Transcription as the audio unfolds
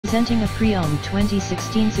Presenting a pre-owned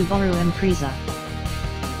 2016 Subaru Impreza.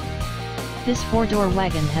 This four-door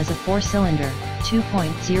wagon has a four-cylinder,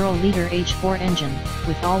 2.0-liter H4 engine,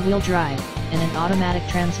 with all-wheel drive, and an automatic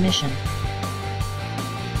transmission.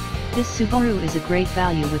 This Subaru is a great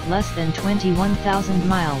value with less than 21,000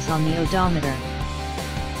 miles on the odometer.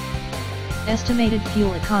 Estimated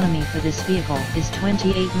fuel economy for this vehicle is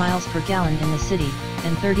 28 miles per gallon in the city,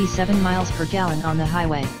 and 37 miles per gallon on the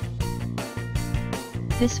highway.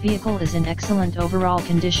 This vehicle is in excellent overall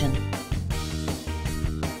condition.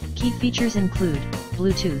 Key features include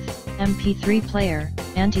Bluetooth, MP3 player,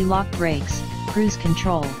 anti-lock brakes, cruise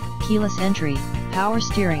control, keyless entry, power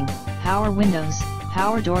steering, power windows,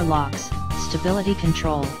 power door locks, stability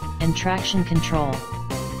control, and traction control.